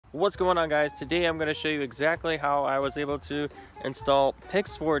What's going on, guys? Today I'm going to show you exactly how I was able to install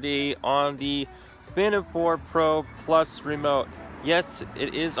Pix4d on the Phantom 4 Pro Plus remote. Yes,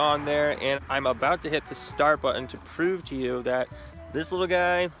 it is on there, and I'm about to hit the start button to prove to you that this little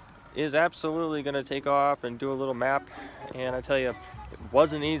guy is absolutely going to take off and do a little map. And I tell you, it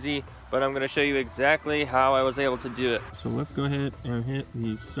wasn't easy, but I'm going to show you exactly how I was able to do it. So let's go ahead and hit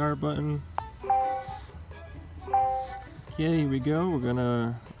the start button. Okay, here we go. We're going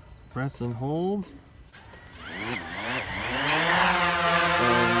to press and hold. And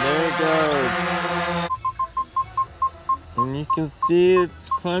there it goes. And you can see it's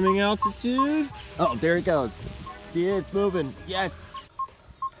climbing altitude. Oh, there it goes. See it? It's moving. Yes!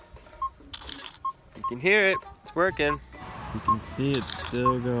 You can hear it. It's working. You can see it's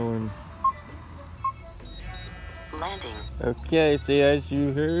still going. Landing. Okay, so as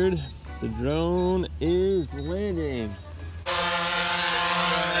you heard, the drone is landing.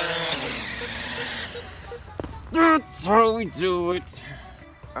 That's how we do it.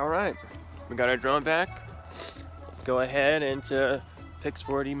 All right, we got our drone back. Let's go ahead into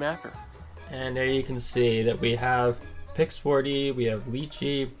Pix4d Mapper. And there you can see that we have Pix4d, we have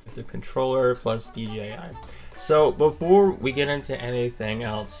Litchi, the controller plus DJI. So before we get into anything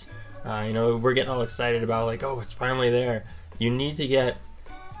else, you know, we're getting all excited about like, oh, it's finally there. You need to get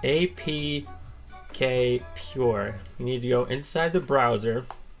APK Pure. You need to go inside the browser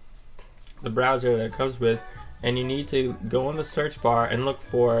that it comes with, and you need to go in the search bar and look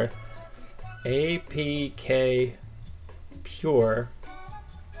for APK Pure.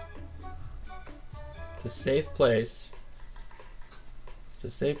 It's a safe place. It's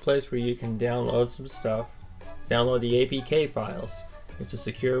a safe place where you can download some stuff. Download the APK files. It's a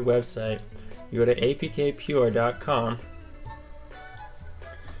secure website. You go to apkpure.com,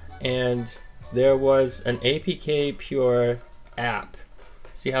 and there was an APK Pure app.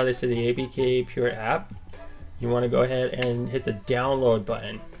 See how they say the APK Pure app? You want to go ahead and hit the download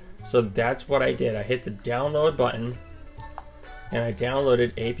button. So that's what I did. I hit the download button and I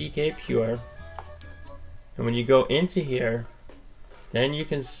downloaded APK Pure. And when you go into here, then you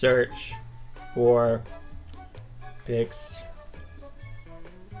can search for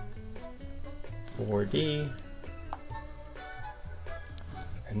Pix4d.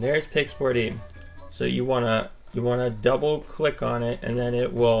 And there's Pix4d. So you wanna double click on it, and then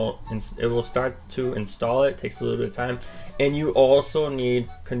it will start to install it. It takes a little bit of time. And you also need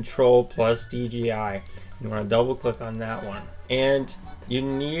Control plus DJI. You want to double click on that one, and you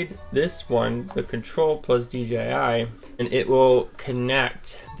need this one, the Control plus DJI, and it will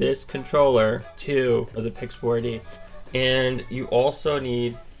connect this controller to the Pix4d. And you also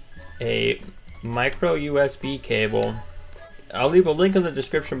need a micro USB cable. I'll leave a link in the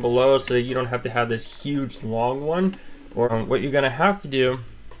description below so that you don't have to have this huge long one. Or what you're gonna have to do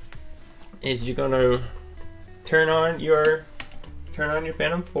is you're gonna turn on your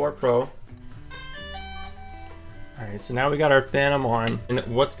Phantom 4 Pro. Alright, so now we got our Phantom on, and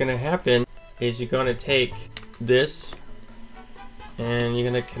what's gonna happen is you're gonna take this and you're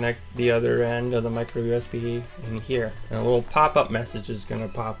gonna connect the other end of the micro USB in here, and a little pop-up message is gonna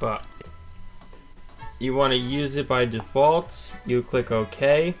pop up. You want to use it by default. You click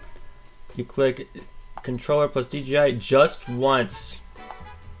OK. You click Controller plus DJI just once.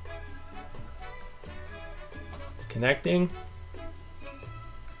 It's connecting.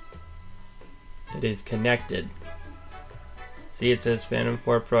 It is connected. See, it says Phantom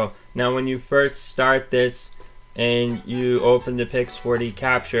 4 Pro. Now when you first start this and you open the Pix4d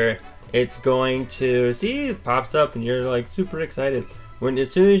capture, it's going to, see, it pops up and you're like super excited.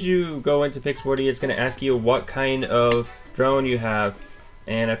 As soon as you go into Pix4d, it's going to ask you what kind of drone you have.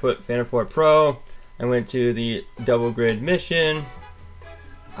 And I put Phantom 4 Pro. I went to the double grid mission.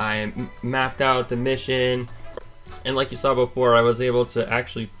 I mapped out the mission. And like you saw before, I was able to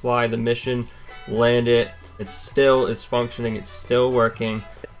actually fly the mission, land it. It still is functioning. It's still working.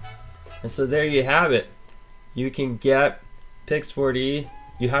 And so there you have it. You can get Pix4d.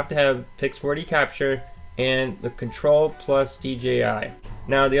 You have to have Pix4d capture and the Control plus DJI.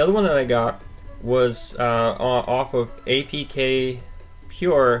 Now the other one that I got was off of APK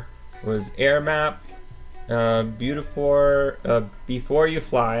Pure, was AirMap, before you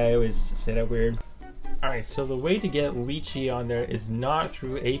fly. I always say that weird. Alright, so the way to get Litchi on there is not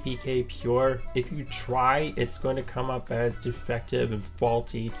through APK Pure. If you try, it's going to come up as defective and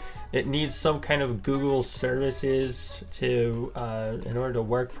faulty. It needs some kind of Google services to in order to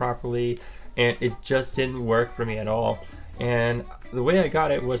work properly, and it just didn't work for me at all. And the way I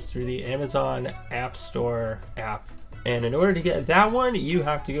got it was through the Amazon App Store app. And in order to get that one, you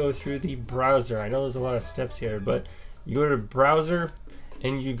have to go through the browser. I know there's a lot of steps here, but you go to browser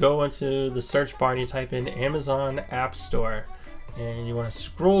and you go into the search bar and you type in Amazon App Store, and you want to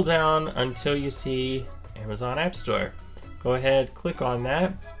scroll down until you see Amazon App Store. Go ahead, click on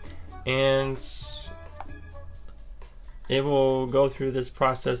that, and it will go through this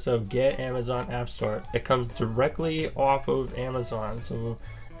process of get Amazon App Store. It comes directly off of Amazon, so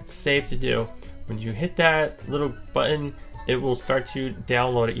it's safe to do. When you hit that little button, it will start to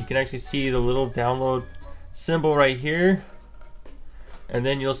download it. You can actually see the little download symbol right here, and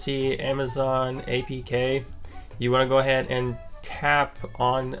then you'll see Amazon APK. You want to go ahead and tap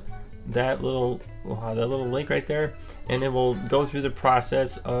on that little link right there, and it will go through the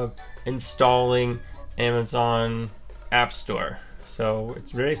process of installing Amazon App Store. So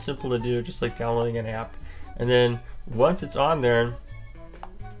it's very simple to do, just like downloading an app. And then once it's on there,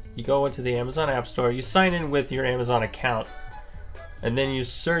 you go into the Amazon App Store, you sign in with your Amazon account, and then you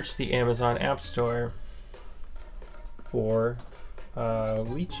search the Amazon App Store for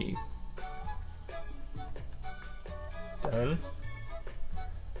Litchi. Done.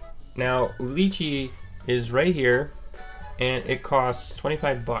 Now Litchi is right here, and it costs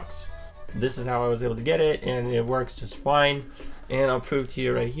 25 bucks. This is how I was able to get it, and it works just fine. And I'll prove to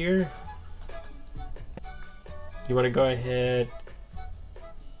you right here. You want to go ahead.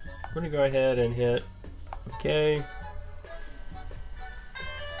 I'm going to go ahead and hit OK.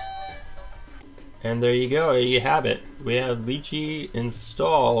 And there you go. There you have it. We have Litchi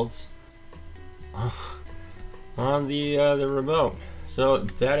installed on the remote. So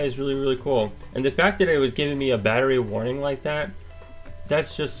that is really, really cool. And the fact that it was giving me a battery warning like that,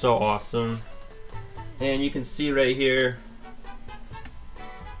 that's just so awesome. And you can see right here,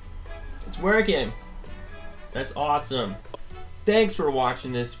 it's working. That's awesome. Thanks for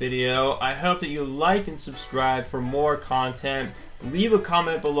watching this video. I hope that you like and subscribe for more content. Leave a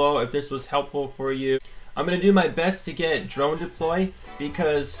comment below if this was helpful for you. I'm going to do my best to get Drone Deploy,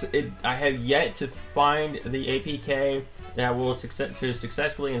 because I have yet to find the APK that will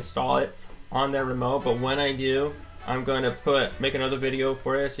successfully install it on that remote. But when I do, I'm going to make another video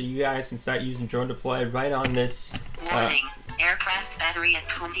for it, so you guys can start using Drone Deploy right on this. Warning, aircraft battery at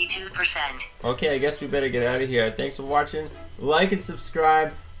 22%. Okay, I guess we better get out of here. Thanks for watching. Like and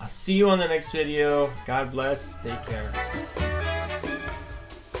subscribe. I'll see you on the next video. God bless. Take care.